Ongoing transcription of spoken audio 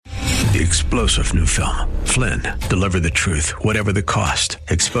The explosive new film, Flynn, deliver the truth, whatever the cost,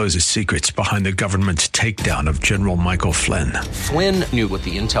 exposes secrets behind the government's takedown of General Michael Flynn. Flynn knew what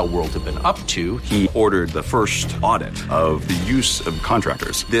the intel world had been up to. He ordered the first audit of the use of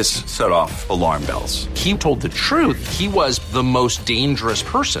contractors. This set off alarm bells. He told the truth. He was the most dangerous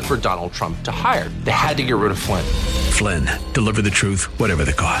person for Donald Trump to hire. They had to get rid of Flynn. Flynn, deliver the truth, whatever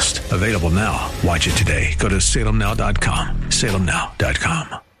the cost. Available now. Watch it today. Go to salemnow.com.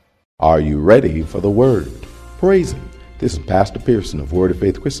 salemnow.com. Are you ready for the word? Praise Him. This is Pastor Pearson of Word of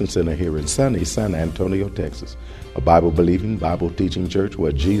Faith Christian Center here in sunny San Antonio, Texas. A Bible-believing, Bible-teaching church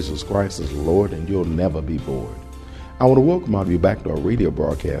where Jesus Christ is Lord and you'll never be bored. I want to welcome all of you back to our radio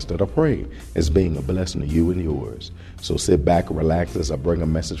broadcast that I pray is being a blessing to you and yours. So sit back and relax as I bring a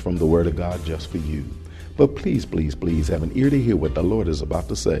message from the Word of God just for you. But please, please, please have an ear to hear what the Lord is about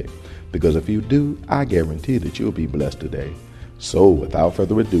to say. Because if you do, I guarantee that you'll be blessed today. So without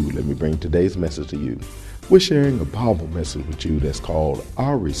further ado, let me bring today's message to you. We're sharing a powerful message with you that's called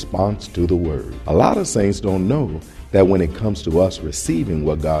Our Response to the Word. A lot of saints don't know that when it comes to us receiving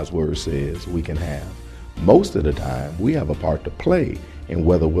what God's Word says we can have, most of the time we have a part to play in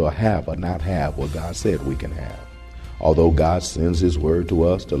whether we'll have or not have what God said we can have. Although God sends His Word to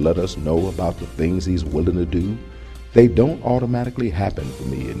us to let us know about the things He's willing to do, they don't automatically happen for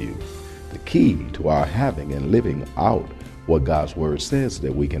me and you. The key to our having and living out what God's Word says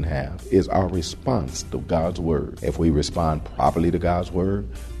that we can have is our response to God's Word. If we respond properly to God's Word,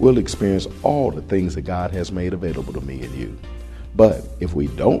 we'll experience all the things that God has made available to me and you. But if we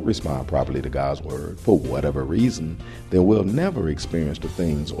don't respond properly to God's Word, for whatever reason, then we'll never experience the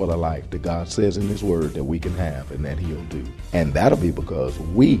things or the life that God says in His Word that we can have and that He'll do. And that'll be because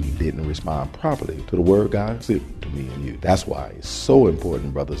we didn't respond properly to the Word God said to me and you. That's why it's so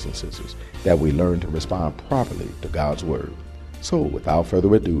important, brothers and sisters, that we learn to respond properly to God's Word. So without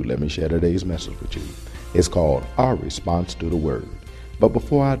further ado, let me share today's message with you. It's called Our Response to the Word. But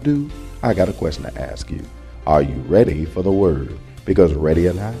before I do, I got a question to ask you. Are you ready for the Word? Because ready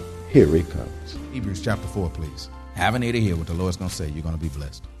or not, here it comes. Hebrews chapter 4, please. Have an ear to hear what the Lord's going to say. You're going to be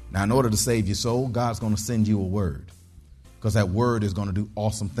blessed. Now, in order to save your soul, God's going to send you a word, because that word is going to do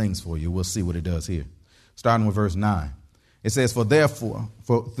awesome things for you. We'll see what it does here. Starting with verse 9. It says, For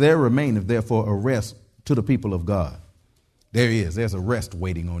there remaineth therefore a rest to the people of God. There is. There's a rest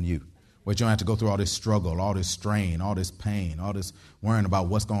waiting on you, where you don't have to go through all this struggle, all this strain, all this pain, all this worrying about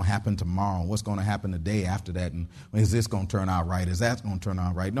what's going to happen tomorrow, what's going to happen the day after that, and is this going to turn out right? Is that going to turn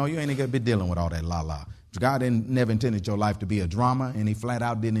out right? No, you ain't going to be dealing with all that la-la. God never intended your life to be a drama, and He flat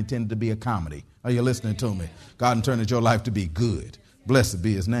out didn't intend it to be a comedy. Are you listening to me? God intended your life to be good. Blessed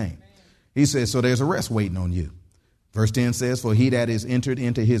be His name. He says, so there's a rest waiting on you. Verse 10 says, For he that is entered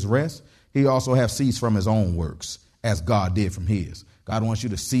into his rest, he also have ceased from his own works, as God did from his. God wants you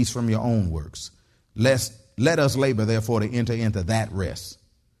to cease from your own works. Let us labor, therefore, to enter into that rest,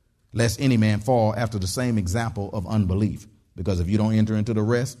 lest any man fall after the same example of unbelief. Because if you don't enter into the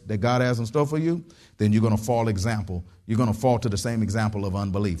rest that God has in store for you, then you're going to fall to the same example of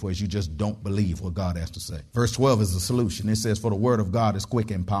unbelief, whereas you just don't believe what God has to say. Verse 12 is the solution. It says, For the word of God is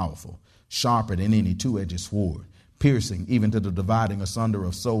quick and powerful, sharper than any two-edged sword, piercing even to the dividing asunder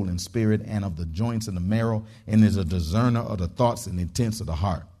of soul and spirit and of the joints and the marrow, and is a discerner of the thoughts and intents of the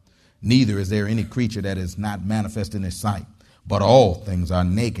heart. Neither is there any creature that is not manifest in His sight, but all things are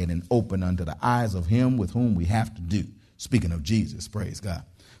naked and open unto the eyes of Him with whom we have to do. Speaking of Jesus, praise God.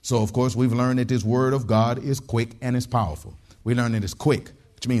 So, of course, we've learned that this word of God is quick and it's powerful. We learn that it's quick,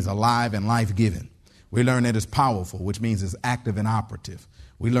 which means alive and life-giving. We learn that it's powerful, which means it's active and operative.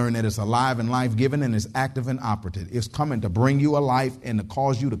 We learn that it's alive and life-giving and it's active and operative. It's coming to bring you a life and to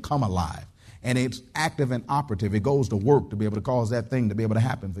cause you to come alive. And it's active and operative. It goes to work to be able to cause that thing to be able to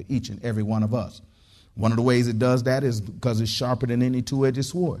happen for each and every one of us. One of the ways it does that is because it's sharper than any two-edged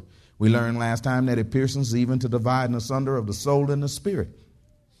sword. We learned last time that it pierces even to divide and asunder of the soul and the spirit,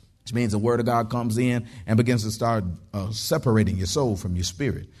 which means the word of God comes in and begins to start separating your soul from your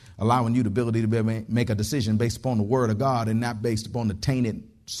spirit, allowing you the ability to be able to make a decision based upon the word of God and not based upon the tainted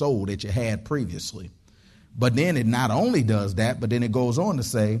soul that you had previously. But then it not only does that, but then it goes on to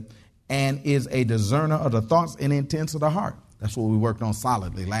say, and is a discerner of the thoughts and intents of the heart. That's what we worked on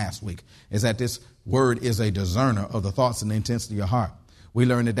solidly last week, is that this word is a discerner of the thoughts and the intents of your heart. We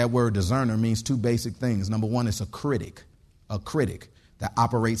learned that word discerner means two basic things. Number one, it's a critic that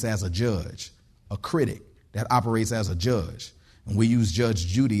operates as a judge, And we use Judge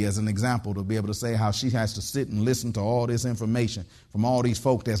Judy as an example to be able to say how she has to sit and listen to all this information from all these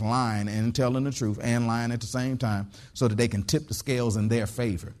folk that's lying and telling the truth and lying at the same time so that they can tip the scales in their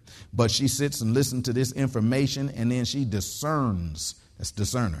favor. But she sits and listens to this information and then she discerns. That's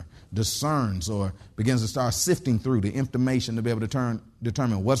discerner. Discerns or begins to start sifting through the information to be able to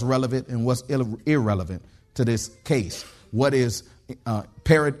determine what's relevant and what's irrelevant to this case. What is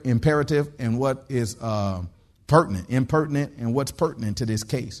imperative and what is impertinent, and what's pertinent to this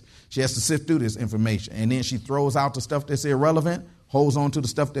case. She has to sift through this information, and then she throws out the stuff that's irrelevant, holds on to the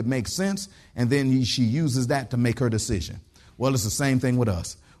stuff that makes sense, and then she uses that to make her decision. Well, it's the same thing with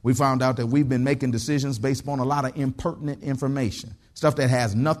us. We found out that we've been making decisions based upon a lot of impertinent information, stuff that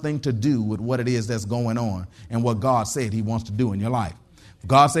has nothing to do with what it is that's going on and what God said he wants to do in your life. If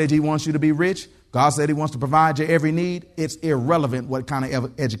God said he wants you to be rich, God said he wants to provide your every need. It's irrelevant what kind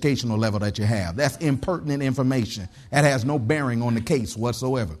of educational level that you have. That's impertinent information. That has no bearing on the case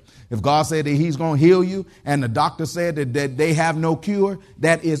whatsoever. If God said that he's going to heal you and the doctor said that they have no cure,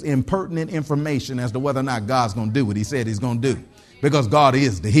 that is impertinent information as to whether or not God's going to do what he said he's going to do. Because God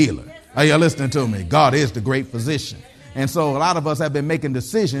is the healer. Are you listening to me? God is the great physician. And so a lot of us have been making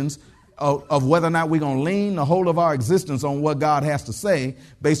decisions of whether or not we're going to lean the whole of our existence on what God has to say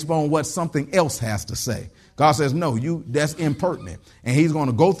based upon what something else has to say. God says, no, that's impertinent. And he's going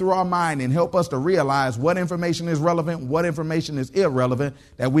to go through our mind and help us to realize what information is relevant, what information is irrelevant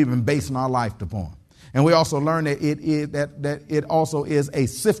that we've been basing our life upon. And we also learn that it also is a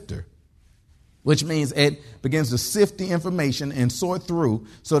sifter, which means it begins to sift the information and sort through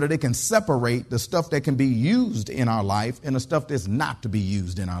so that it can separate the stuff that can be used in our life and the stuff that's not to be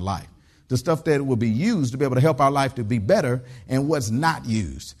used in our life. The stuff that will be used to be able to help our life to be better and what's not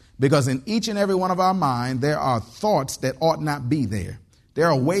used. Because in each and every one of our mind, there are thoughts that ought not be there. There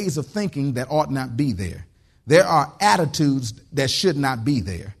are ways of thinking that ought not be there. There are attitudes that should not be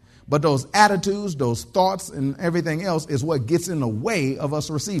there. But those attitudes, those thoughts and everything else is what gets in the way of us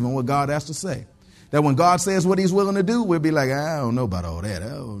receiving what God has to say. That when God says what he's willing to do, we'll be like, I don't know about all that.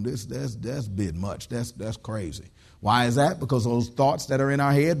 Oh, that's a bit much. That's crazy. Why is that? Because those thoughts that are in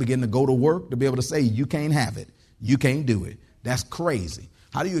our head begin to go to work to be able to say, you can't have it. You can't do it. That's crazy.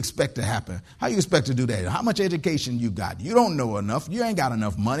 How do you expect to happen? How do you expect to do that? How much education you got? You don't know enough. You ain't got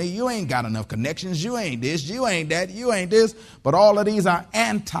enough money. You ain't got enough connections. You ain't this. You ain't that. You ain't this. But all of these are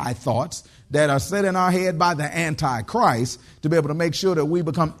anti-thoughts that are set in our head by the Antichrist to be able to make sure that we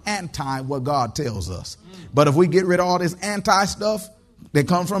become anti what God tells us. But if we get rid of all this anti stuff that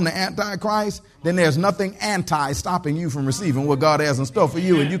comes from the Antichrist, then there's nothing anti stopping you from receiving what God has in store for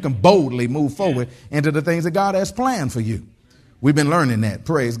you. And you can boldly move forward into the things that God has planned for you. We've been learning that,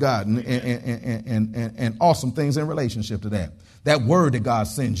 praise God, and awesome things in relationship to that. That word that God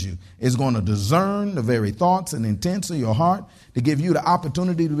sends you is going to discern the very thoughts and intents of your heart to give you the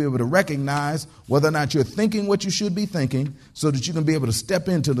opportunity to be able to recognize whether or not you're thinking what you should be thinking so that you can be able to step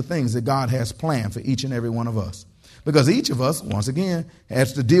into the things that God has planned for each and every one of us. Because each of us, once again,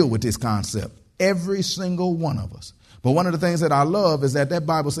 has to deal with this concept. Every single one of us. But one of the things that I love is that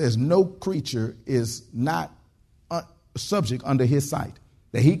Bible says no creature is not subject under his sight,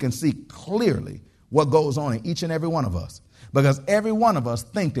 that he can see clearly what goes on in each and every one of us, because every one of us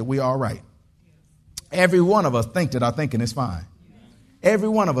think that we are right. Every one of us think that our thinking is fine. Every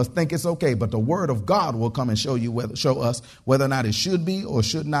one of us think it's okay, but the word of God will come and show us whether or not it should be or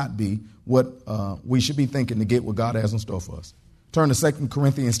should not be what we should be thinking to get what God has in store for us. Turn to 2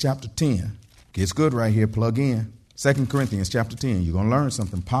 Corinthians chapter 10. Gets good right here. Plug in. 2 Corinthians chapter 10. You're going to learn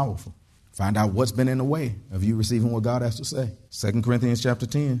something powerful. Find out what's been in the way of you receiving what God has to say. 2 Corinthians chapter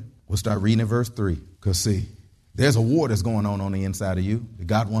 10. We'll start reading at verse 3. Because see, there's a war that's going on the inside of you that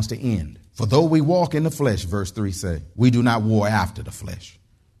God wants to end. For though we walk in the flesh, verse 3 say, we do not war after the flesh.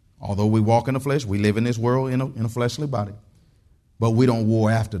 Although we walk in the flesh, we live in this world in a fleshly body. But we don't war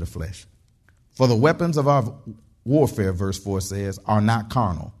after the flesh. For the weapons of our warfare, verse 4 says, are not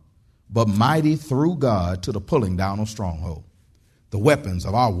carnal, but mighty through God to the pulling down of stronghold. The weapons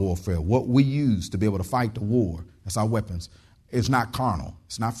of our warfare, what we use to be able to fight the war, that's our weapons. It's not carnal.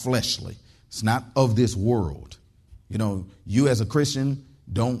 It's not fleshly. It's not of this world. You know, you as a Christian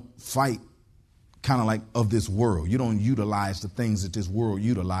don't fight kind of like of this world. You don't utilize the things that this world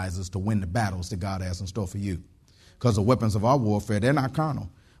utilizes to win the battles that God has in store for you. Because the weapons of our warfare, they're not carnal,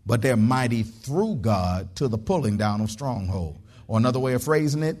 but they're mighty through God to the pulling down of stronghold. Or another way of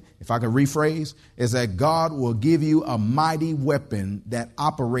phrasing it, if I could rephrase, is that God will give you a mighty weapon that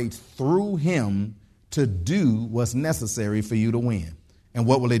operates through him to do what's necessary for you to win. And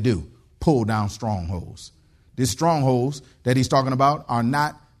what will it do? Pull down strongholds. These strongholds that he's talking about are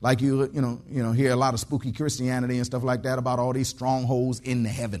not like you hear a lot of spooky Christianity and stuff like that about all these strongholds in the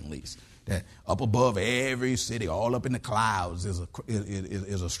heavenlies. That up above every city, all up in the clouds is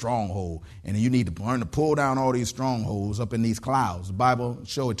a stronghold. And you need to learn to pull down all these strongholds up in these clouds. The Bible,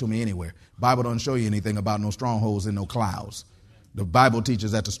 show it to me anywhere. The Bible doesn't show you anything about no strongholds in no clouds. The Bible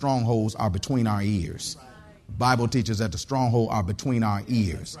teaches that the strongholds are between our ears. The Bible teaches that the strongholds are between our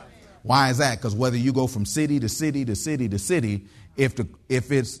ears. Why is that? Because whether you go from city to city to city to city, if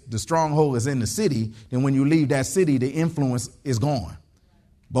the stronghold is in the city, then when you leave that city, the influence is gone.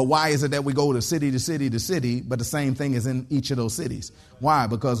 But why is it that we go to city to city to city, but the same thing is in each of those cities? Why?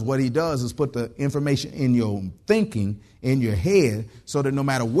 Because what he does is put the information in your thinking, in your head, so that no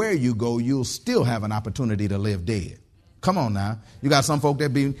matter where you go, you'll still have an opportunity to live dead. Come on now. You got some folk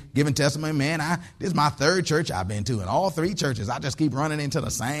that be giving testimony, man, this is my third church I've been to. And all three churches, I just keep running into the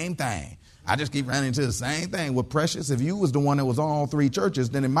same thing. I just keep running into the same thing. Well, Precious, if you was the one that was on all three churches,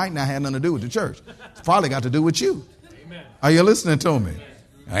 then it might not have nothing to do with the church. It's probably got to do with you. Amen. Are you listening to me?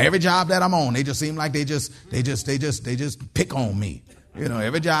 Every job that I'm on, they just seem like they just pick on me. You know,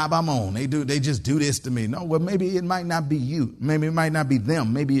 every job I'm on, they just do this to me. No, well, maybe it might not be you. Maybe it might not be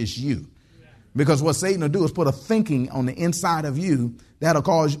them. Maybe it's you. Because what Satan will do is put a thinking on the inside of you that'll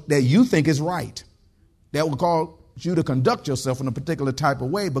cause that you think is right. That will cause you to conduct yourself in a particular type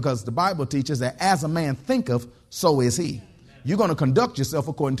of way, because the Bible teaches that as a man thinketh, so is he. You're going to conduct yourself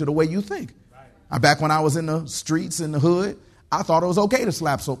according to the way you think. Back when I was in the streets, in the hood, I thought it was okay to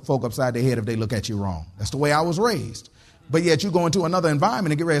slap folk upside their head if they look at you wrong. That's the way I was raised. But yet you go into another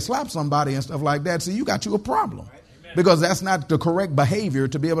environment and get ready to slap somebody and stuff like that. So you got you a problem, because that's not the correct behavior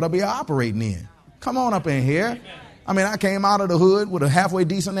to be able to be operating in. Come on up in here. I mean, I came out of the hood with a halfway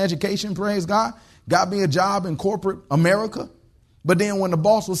decent education, praise God, got me a job in corporate America. But then when the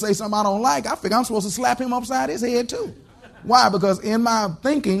boss will say something I don't like, I figure I'm supposed to slap him upside his head too. Why? Because in my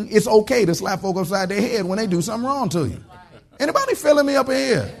thinking, it's okay to slap folk upside their head when they do something wrong to you. Anybody feeling me up in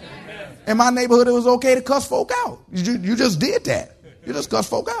here? In my neighborhood, it was okay to cuss folk out. You just did that. You just cuss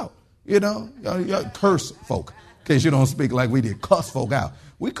folk out. You know, you curse folk. In case you don't speak like we did, cuss folk out.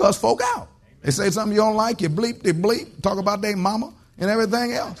 We cuss folk out. They say something you don't like, you bleep, they bleep, talk about their mama and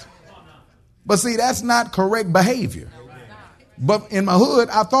everything else. But see, that's not correct behavior. But in my hood,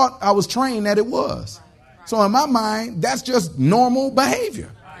 I thought I was trained that it was. So in my mind, that's just normal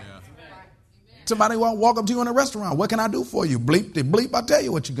behavior. Somebody walk up to you in a restaurant. What can I do for you? Bleep, they bleep. I'll tell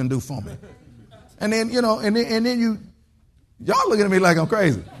you what you can do for me. And then, you know, and then y'all looking at me like I'm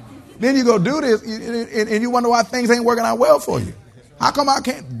crazy. Then you go do this and you wonder why things ain't working out well for you. How come I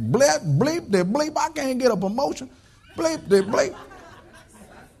can't bleep, they bleep? I can't get a promotion. Bleep, they bleep.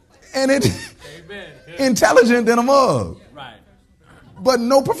 And it's intelligent than a mug. Right. But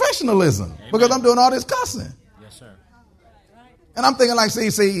no professionalism. Amen. Because I'm doing all this cussing. Yes, sir. And I'm thinking like,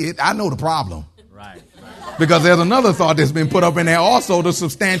 see, I know the problem. Right. Because there's another thought that's been put up in there also to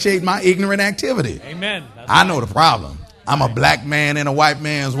substantiate my ignorant activity. Amen. I know the problem. I'm a black man in a white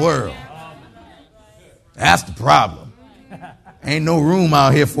man's world. That's the problem. Ain't no room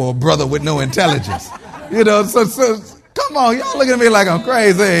out here for a brother with no intelligence. You know, so come on, y'all looking at me like I'm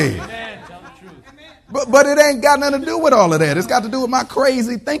crazy. But it ain't got nothing to do with all of that. It's got to do with my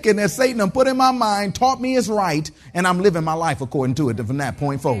crazy thinking that Satan done put in my mind, taught me is right, and I'm living my life according to it from that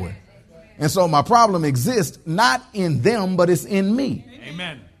point forward. And so my problem exists not in them, but it's in me.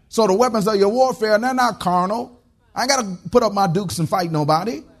 Amen. So the weapons of your warfare, they're not carnal. I ain't got to put up my dukes and fight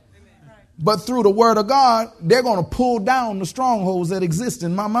nobody. But through the word of God, they're going to pull down the strongholds that exist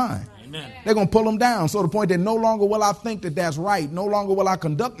in my mind. Amen. They're going to pull them down. So the point that no longer will I think that that's right. No longer will I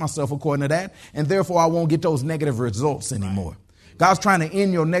conduct myself according to that. And therefore, I won't get those negative results anymore. God's trying to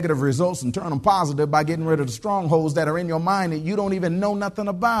end your negative results and turn them positive by getting rid of the strongholds that are in your mind that you don't even know nothing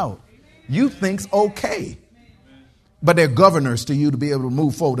about. You think's okay. But they're governors to you to be able to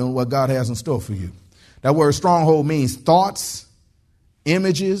move forward in what God has in store for you. That word stronghold means thoughts,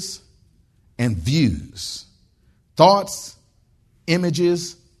 images, and views. Thoughts,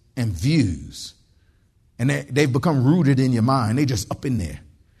 images, and views. And they've become rooted in your mind. They just up in there.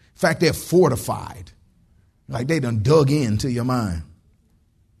 In fact, they're fortified. Like they done dug into your mind.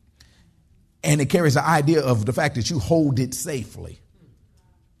 And it carries the idea of the fact that you hold it safely.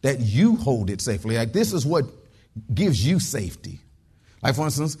 That you hold it safely. Like this is what gives you safety. Like for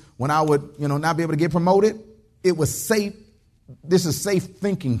instance, when I would, not be able to get promoted, it was safe. This is safe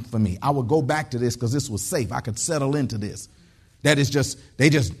thinking for me. I would go back to this because this was safe. I could settle into this. That is just,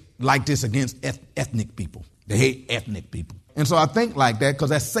 they just like this against ethnic people. They hate ethnic people. And so I think like that because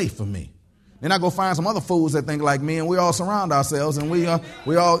that's safe for me. Then I go find some other fools that think like me, and we all surround ourselves, and we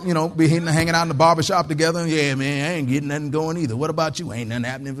all, be hanging out in the barbershop together. And yeah, man, I ain't getting nothing going either. What about you? Ain't nothing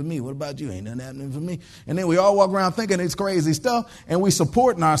happening for me. What about you? Ain't nothing happening for me. And then we all walk around thinking it's crazy stuff, and we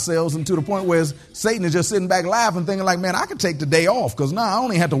supporting ourselves, and to the point where Satan is just sitting back laughing, thinking like, man, I could take the day off because now I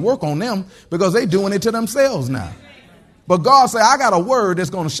only have to work on them because they doing it to themselves now. But God said, I got a word I'm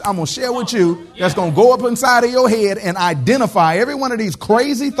going to share with you that's going to go up inside of your head and identify every one of these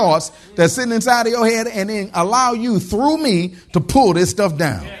crazy thoughts that's sitting inside of your head and then allow you through me to pull this stuff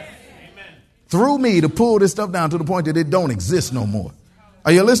down. Through me to pull this stuff down to the point that it don't exist no more.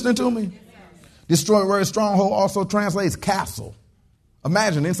 Are you listening to me? This word stronghold also translates castle.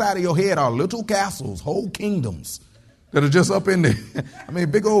 Imagine inside of your head are little castles, whole kingdoms that are just up in there. I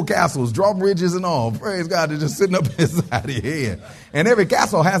mean, big old castles, drawbridges and all. Praise God, they're just sitting up inside of your head. And every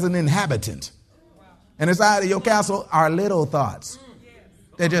castle has an inhabitant. And inside of your castle are little thoughts.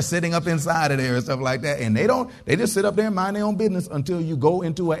 They're just sitting up inside of there and stuff like that. And they just sit up there and mind their own business until you go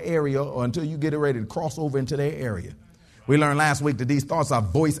into an area or until you get ready to cross over into their area. We learned last week that these thoughts are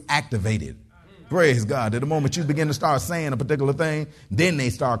voice activated. Praise God. At the moment you begin to start saying a particular thing, then they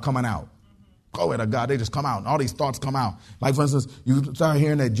start coming out. Glory to God. They just come out. And all these thoughts come out. Like, for instance, you start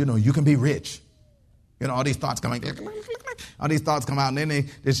hearing that, you can be rich. All these thoughts come out. All these thoughts come out, and then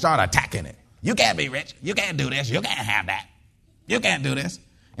they start attacking it. You can't be rich. You can't do this. You can't have that. You can't do this.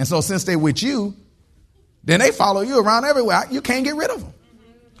 And so since they're with you, then they follow you around everywhere. You can't get rid of them.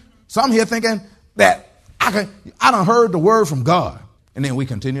 So I'm here thinking that I done heard the word from God. And then we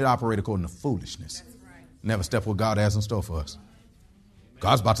continue to operate according to foolishness. Never step what God has in store for us.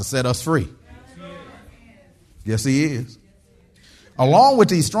 God's about to set us free. Yes, he is. Along with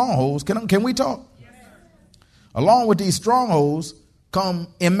these strongholds, can we talk? Along with these strongholds come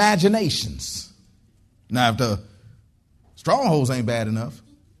imaginations. Now, if the strongholds ain't bad enough,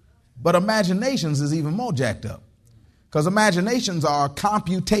 but imaginations is even more jacked up. Because imaginations are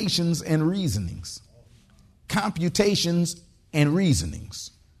computations and reasonings. Computations and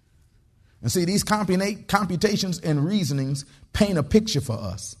reasonings. And see, these computations and reasonings paint a picture for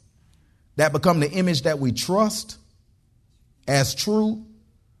us that become the image that we trust as true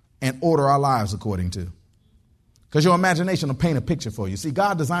and order our lives according to. Because your imagination will paint a picture for you. See,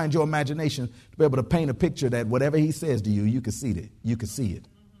 God designed your imagination to be able to paint a picture that whatever he says to you, you can see it. You can see it.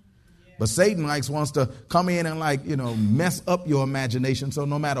 But Satan wants to come in and mess up your imagination. So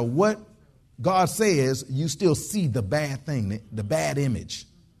no matter what God says, you still see the bad thing, the bad image,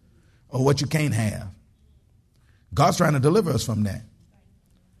 or what you can't have. God's trying to deliver us from that.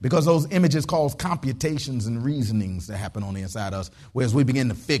 Because those images cause computations and reasonings that happen on the inside of us, whereas we begin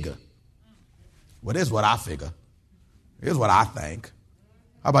to figure. Well, this is what I figure. Here's what I think.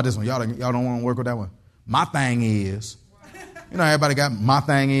 How about this one? Y'all don't want to work with that one? My thing is. Everybody got my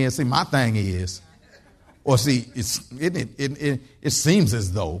thing is. See, my thing is. Or see, it seems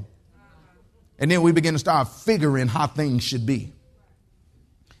as though. And then we begin to start figuring how things should be.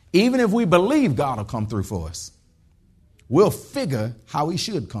 Even if we believe God will come through for us, we'll figure how he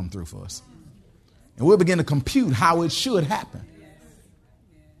should come through for us. And we'll begin to compute how it should happen.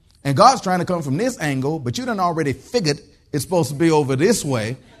 And God's trying to come from this angle, but you done already figured it's supposed to be over this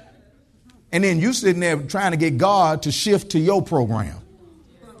way. And then you sitting there trying to get God to shift to your program.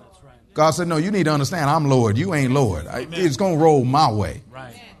 God said, no, you need to understand I'm Lord. You ain't Lord. It's going to roll my way.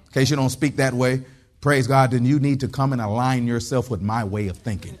 Right. In case you don't speak that way, praise God, then you need to come and align yourself with my way of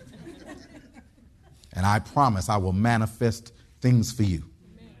thinking. And I promise I will manifest things for you.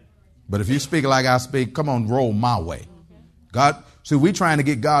 But if you speak like I speak, come on, roll my way. God, see, we're trying to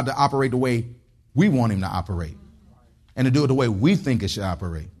get God to operate the way we want him to operate and to do it the way we think it should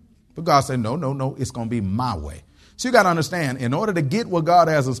operate. But God said, no, it's going to be my way. So you got to understand, in order to get what God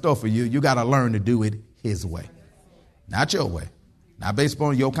has in store for you, you got to learn to do it his way, not your way, not based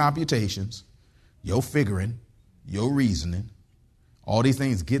upon your computations, your figuring, your reasoning. All these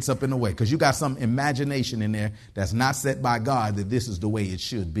things gets up in the way because you got some imagination in there that's not set by God that this is the way it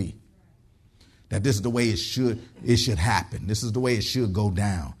should be. That this is the way it should happen. This is the way it should go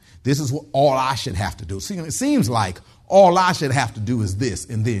down. This is what all I should have to do. See, it seems like all I should have to do is this,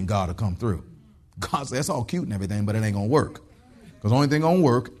 and then God will come through. God says, that's all cute and everything, but it ain't going to work. Because the only thing going to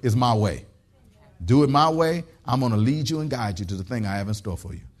work is my way. Do it my way, I'm going to lead you and guide you to the thing I have in store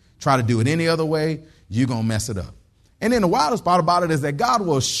for you. Try to do it any other way, you're going to mess it up. And then the wildest part about it is that God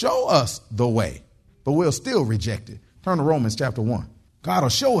will show us the way, but we'll still reject it. Turn to Romans chapter 1. God will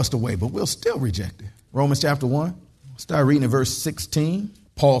show us the way, but we'll still reject it. Romans chapter 1, start reading at verse 16.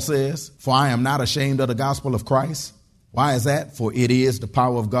 Paul says, for I am not ashamed of the gospel of Christ. Why is that? For it is the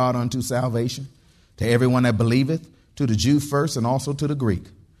power of God unto salvation to everyone that believeth, to the Jew first and also to the Greek.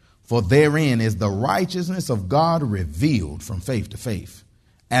 For therein is the righteousness of God revealed from faith to faith.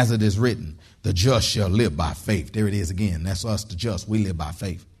 As it is written, the just shall live by faith. There it is again. That's us, the just. We live by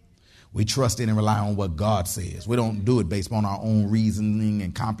faith. We trust in and rely on what God says. We don't do it based on our own reasoning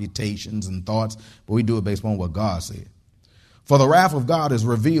and computations and thoughts, but we do it based on what God said. For the wrath of God is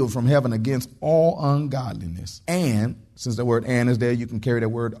revealed from heaven against all ungodliness and Since the word and is there, you can carry that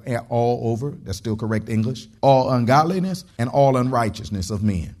word all over. That's still correct English. All ungodliness and all unrighteousness of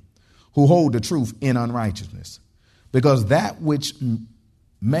men who hold the truth in unrighteousness. Because that which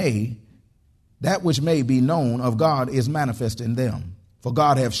may be known of God is manifest in them. For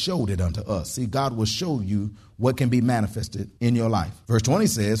God hath showed it unto us. See, God will show you what can be manifested in your life. Verse 20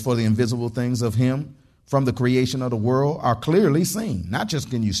 says, for the invisible things of him from the creation of the world are clearly seen. Not just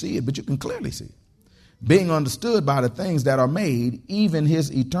can you see it, but you can clearly see it. Being understood by the things that are made, even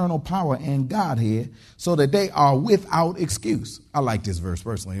his eternal power and Godhead, so that they are without excuse. I like this verse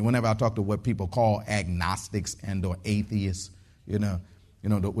personally. Whenever I talk to what people call agnostics and or atheists,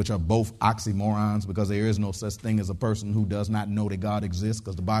 which are both oxymorons, because there is no such thing as a person who does not know that God exists,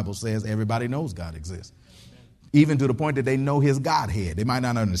 because the Bible says everybody knows God exists. Even to the point that they know his Godhead. They might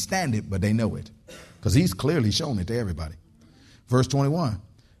not understand it, but they know it, because he's clearly shown it to everybody. Verse 21.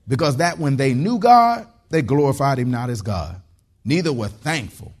 Because that when they knew God, they glorified him not as God, neither were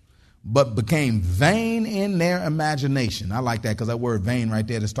thankful, but became vain in their imagination. I like that, because that word vain right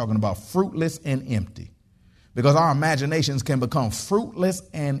there is talking about fruitless and empty. Because our imaginations can become fruitless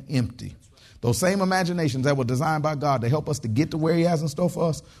and empty. Those same imaginations that were designed by God to help us to get to where he has in store for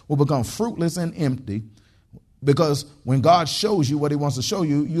us will become fruitless and empty. Because when God shows you what he wants to show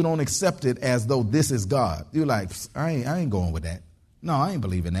you, you don't accept it as though this is God. You're like, I ain't going with that. No, I ain't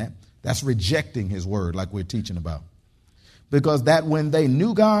believing that. That's rejecting his word like we're teaching about. Because that when they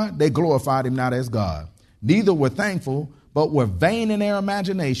knew God, they glorified him not as God. Neither were thankful, but were vain in their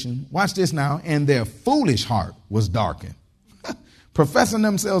imagination. Watch this now. And their foolish heart was darkened. Professing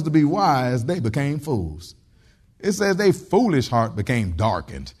themselves to be wise, they became fools. It says their foolish heart became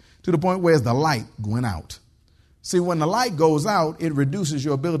darkened to the point where the light went out. See, when the light goes out, it reduces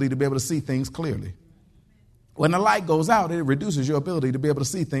your ability to be able to see things clearly. When the light goes out, it reduces your ability to be able to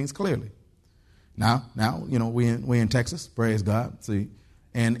see things clearly. Now, we in Texas, praise God. See,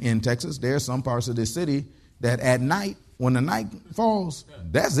 and in Texas, there are some parts of this city that at night, when the night falls,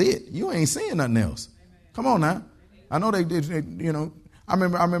 that's it. You ain't seeing nothing else. Come on now. I know they did. I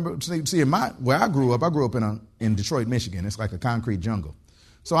remember seeing where I grew up. I grew up in Detroit, Michigan. It's like a concrete jungle.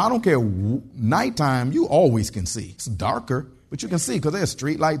 So I don't care. Nighttime, you always can see. It's darker, but you can see because there's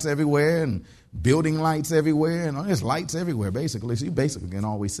street lights everywhere and building lights everywhere, and there's lights everywhere, basically. So you basically can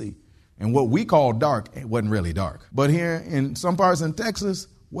always see. And what we call dark, it wasn't really dark. But here in some parts in Texas,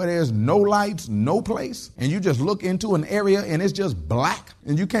 where there's no lights, no place, and you just look into an area and it's just black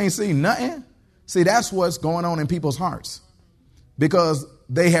and you can't see nothing. See, that's what's going on in people's hearts, because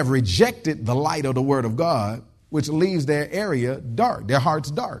they have rejected the light of the word of God, which leaves their area dark, their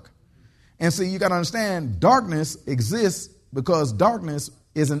hearts dark. And see, you got to understand, darkness exists because darkness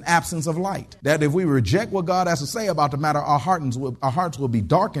is an absence of light. That if we reject what God has to say about the matter, our hearts will be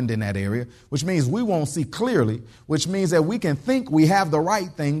darkened in that area, which means we won't see clearly, which means that we can think we have the right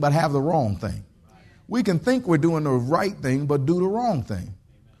thing but have the wrong thing. We can think we're doing the right thing but do the wrong thing.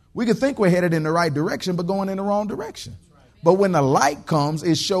 We can think we're headed in the right direction but going in the wrong direction. But when the light comes,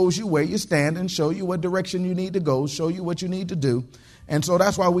 it shows you where you stand and show you what direction you need to go, show you what you need to do. And so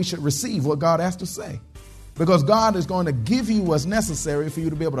that's why we should receive what God has to say. Because God is going to give you what's necessary for you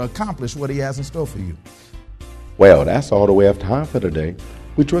to be able to accomplish what he has in store for you. Well, that's all the way of time for today.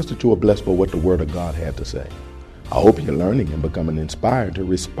 We trust that you are blessed by what the Word of God had to say. I hope you're learning and becoming inspired to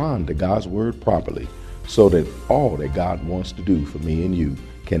respond to God's Word properly, so that all that God wants to do for me and you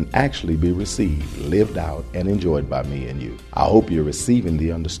can actually be received, lived out, and enjoyed by me and you. I hope you're receiving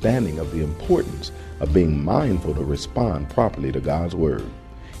the understanding of the importance of being mindful to respond properly to God's Word.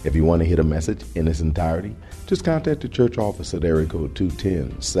 If you want to hear the message in its entirety, just contact the church office at area code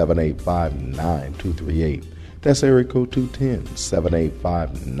 210-785-9238. That's area code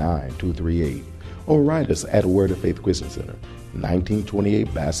 210-785-9238. Or write us at Word of Faith Christian Center, 1928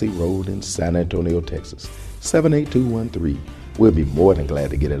 Bassey Road in San Antonio, Texas, 78213. We'll be more than glad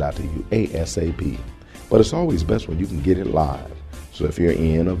to get it out to you ASAP. But it's always best when you can get it live. So if you're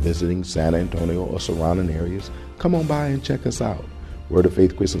in or visiting San Antonio or surrounding areas, come on by and check us out. Word of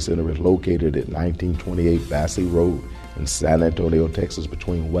Faith Christian Center is located at 1928 Bassey Road in San Antonio, Texas,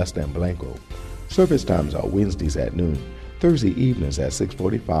 between West and Blanco. Service times are Wednesdays at noon, Thursday evenings at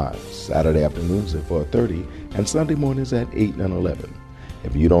 6:45, Saturday afternoons at 4:30, and Sunday mornings at 8 and 11.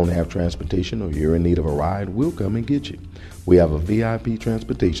 If you don't have transportation or you're in need of a ride, we'll come and get you. We have a VIP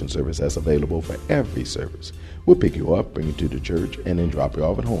transportation service that's available for every service. We'll pick you up, bring you to the church, and then drop you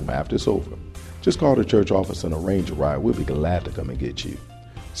off at home after it's over. Just call the church office and arrange a ride. We'll be glad to come and get you.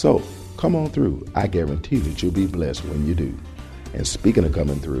 So, come on through. I guarantee that you'll be blessed when you do. And speaking of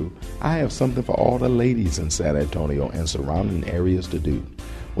coming through, I have something for all the ladies in San Antonio and surrounding areas to do.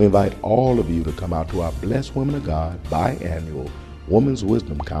 We invite all of you to come out to our Blessed Women of God biannual Women's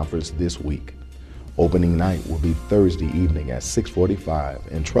Wisdom Conference this week. Opening night will be Thursday evening at 6:45,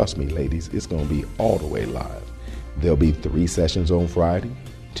 and trust me, ladies, it's going to be all the way live. There'll be 3 sessions on Friday,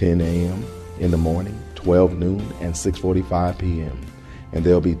 10 a.m. in the morning, 12 noon, and 6:45 p.m. And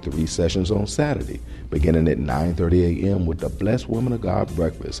there'll be 3 sessions on Saturday, beginning at 9:30 a.m. with the Blessed Women of God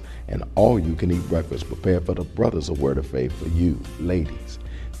breakfast and all-you-can-eat breakfast prepared for the brothers of Word of Faith for you, ladies.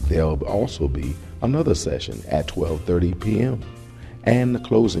 There'll also be another session at 12:30 p.m. And the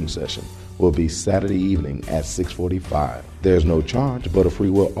closing session will be Saturday evening at 6:45. There's no charge, but a free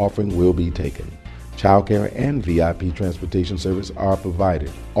will offering will be taken. Childcare and VIP transportation service are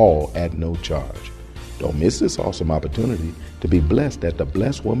provided, all at no charge. Don't miss this awesome opportunity to be blessed at the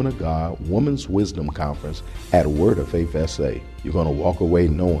Blessed Woman of God Women's Wisdom Conference at Word of Faith SA. You're going to walk away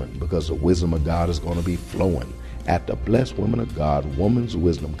knowing, because the wisdom of God is going to be flowing at the Blessed Woman of God Women's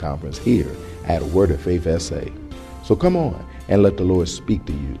Wisdom Conference here at Word of Faith SA. So come on and let the Lord speak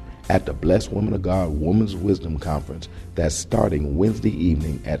to you at the Blessed Woman of God Women's Wisdom Conference that's starting Wednesday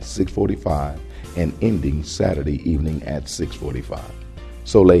evening at 6:45 and ending Saturday evening at 6:45.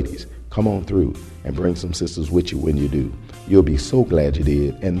 So ladies, come on through and bring some sisters with you when you do. You'll be so glad you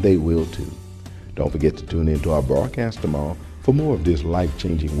did, and they will too. Don't forget to tune in to our broadcast tomorrow for more of this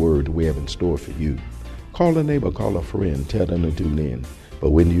life-changing word we have in store for you. Call a neighbor, call a friend, tell them to tune in.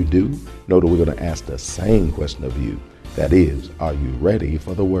 But when you do, know that we're going to ask the same question of you. That is, are you ready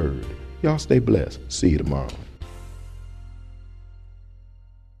for the word? Y'all stay blessed. See you tomorrow.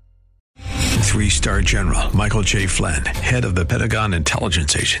 3-star General Michael J. Flynn, head of the Pentagon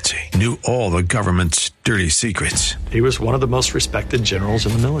Intelligence Agency, knew all the government's dirty secrets. He was one of the most respected generals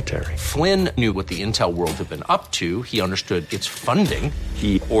in the military. Flynn knew what the intel world had been up to. He understood its funding.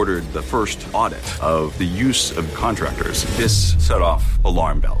 He ordered the first audit of the use of contractors. This set off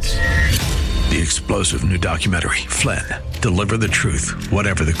alarm bells. The explosive new documentary, Flynn, Deliver the Truth,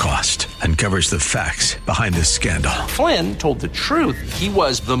 Whatever the Cost, uncovers the facts behind this scandal. Flynn told the truth. He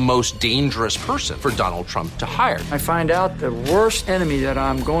was the most dangerous person for Donald Trump to hire. I find out the worst enemy that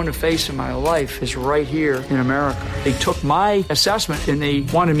I'm going to face in my life is right here in America. They took my assessment and they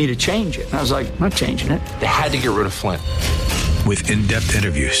wanted me to change it. And I was like, I'm not changing it. They had to get rid of Flynn. With in-depth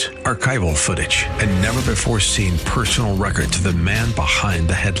interviews, archival footage, and never-before-seen personal records of the man behind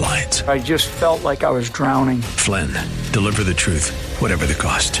the headlines. I just felt like I was drowning. Flynn, Deliver the Truth, Whatever the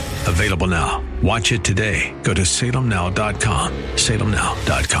Cost. Available now. Watch it today. Go to salemnow.com.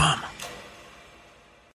 salemnow.com.